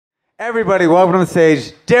Everybody, welcome to the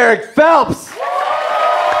stage, Derek Phelps.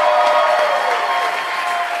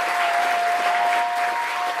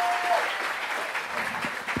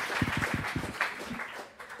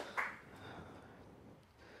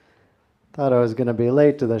 Thought I was going to be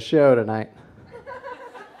late to the show tonight.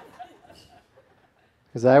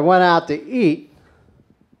 Because I went out to eat,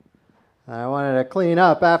 and I wanted to clean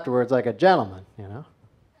up afterwards like a gentleman, you know.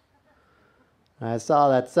 And I saw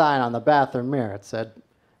that sign on the bathroom mirror. It said,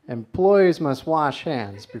 "Employees must wash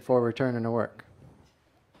hands before returning to work."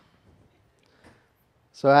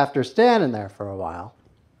 So after standing there for a while,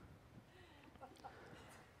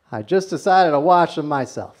 I just decided to wash them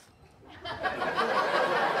myself.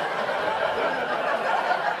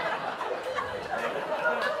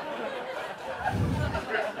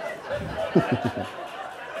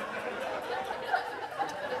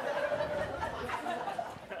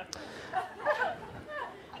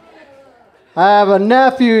 I have a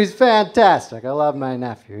nephew. He's fantastic. I love my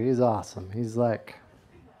nephew. He's awesome. He's like,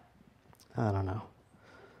 I don't know.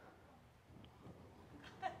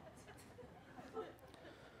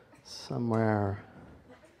 Somewhere.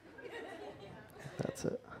 That's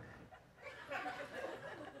it.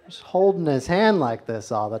 Just holding his hand like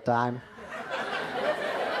this all the time.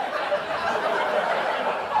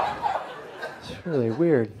 It's really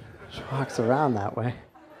weird. Just walks around that way.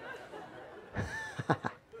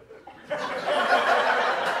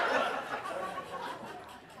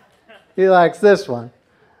 He likes this one.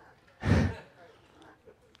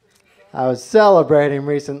 I was celebrating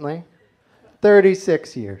recently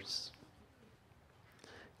 36 years.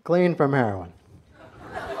 Clean from heroin.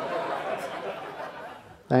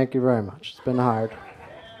 Thank you very much. It's been hard.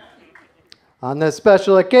 On this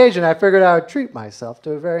special occasion, I figured I would treat myself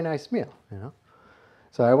to a very nice meal, you know.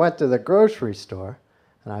 So I went to the grocery store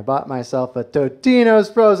and I bought myself a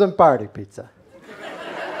Totino's frozen party pizza.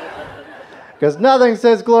 Because nothing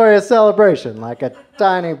says glorious celebration like a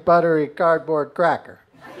tiny buttery cardboard cracker.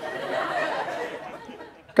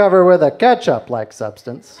 Covered with a ketchup-like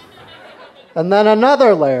substance. And then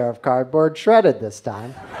another layer of cardboard, shredded this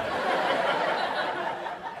time.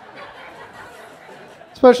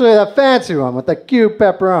 Especially the fancy one with the cute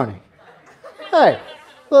pepperoni. Hey,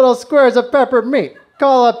 little squares of peppered meat.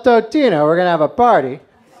 Call up Totino, we're gonna have a party.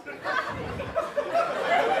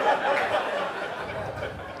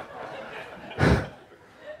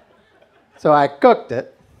 So I cooked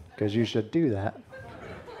it, because you should do that.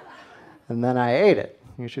 And then I ate it.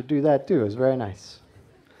 You should do that too. It was very nice.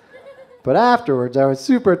 But afterwards, I was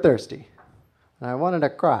super thirsty. And I wanted to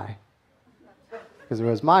cry. Because it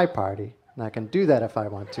was my party. And I can do that if I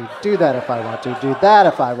want to, do that if I want to, do that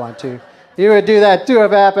if I want to. You would do that too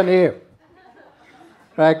if it happened to you.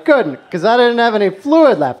 But I couldn't, because I didn't have any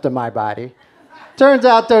fluid left in my body. Turns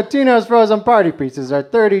out Totino's frozen party pizzas are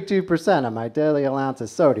 32% of my daily allowance of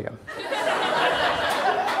sodium.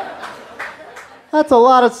 That's a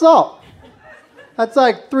lot of salt. That's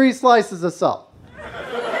like 3 slices of salt.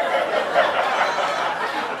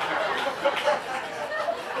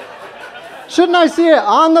 Shouldn't I see it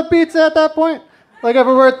on the pizza at that point? Like if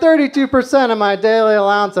it were 32% of my daily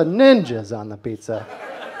allowance of ninjas on the pizza,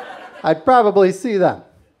 I'd probably see them.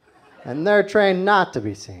 And they're trained not to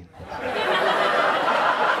be seen.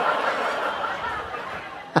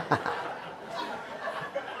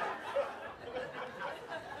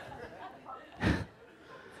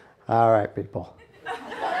 All right, people.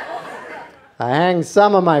 I hang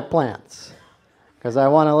some of my plants because I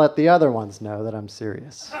want to let the other ones know that I'm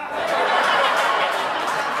serious.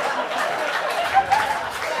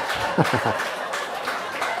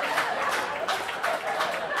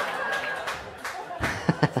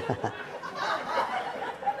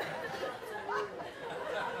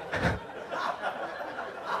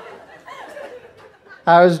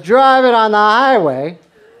 I was driving on the highway,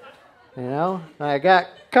 you know, and I got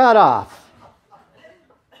cut off.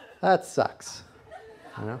 That sucks,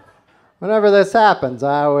 you know. Whenever this happens,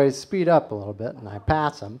 I always speed up a little bit and I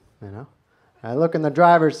pass them, you know. I look in the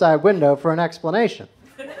driver's side window for an explanation.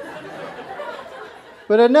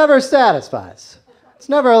 But it never satisfies. It's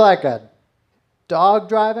never like a dog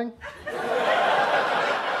driving.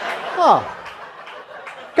 Oh,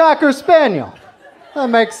 Cocker Spaniel. That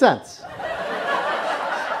makes sense.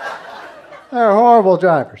 They're horrible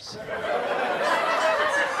drivers.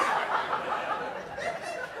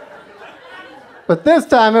 But this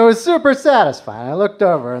time it was super satisfying. I looked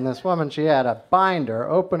over and this woman, she had a binder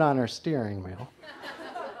open on her steering wheel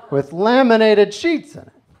with laminated sheets in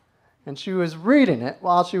it. And she was reading it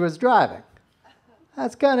while she was driving.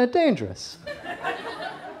 That's kind of dangerous. I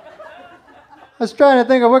was trying to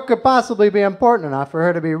think of what could possibly be important enough for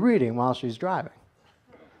her to be reading while she's driving.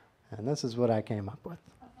 And And this is what I came up with.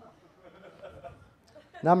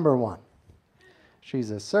 Number 1, she's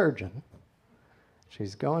a surgeon.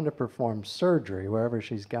 She's going to perform surgery wherever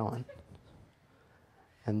she's going.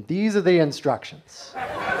 And these are the instructions.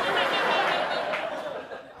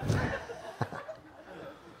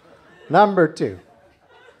 Number 2,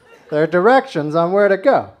 there are directions on where to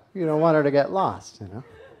go. You don't want her to get lost, you know.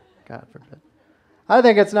 God forbid. I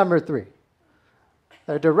think it's number 3.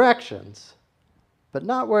 There are directions, but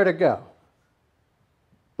not where to go,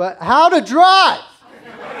 but how to drive.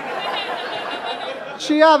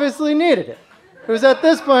 She obviously needed it. It was at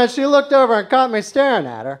this point she looked over and caught me staring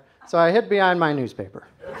at her, so I hid behind my newspaper.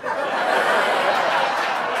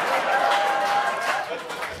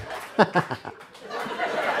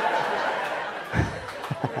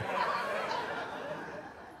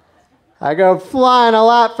 I go flying a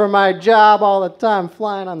lot for my job all the time,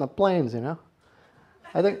 flying on the planes, you know.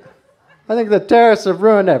 I think the terrorists have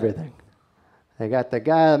ruined everything. They got the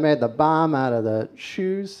guy that made the bomb out of the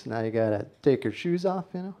shoes. Now you got to take your shoes off,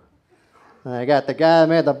 you know. And I got the guy that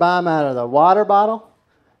made the bomb out of the water bottle.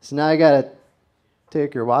 So now you got to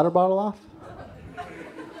take your water bottle off.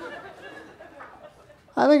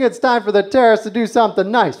 I think it's time for the terrorists to do something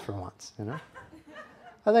nice for once, you know.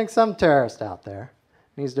 I think some terrorist out there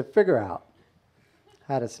needs to figure out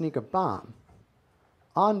how to sneak a bomb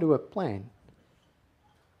onto a plane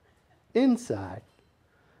inside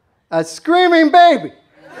a screaming baby.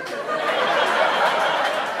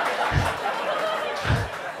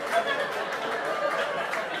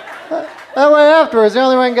 That way afterwards, the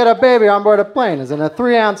only way you can get a baby on board a plane is in a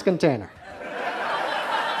 3-ounce container.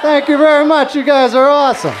 Thank you very much. You guys are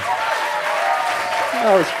awesome.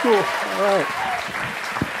 That was cool. All right.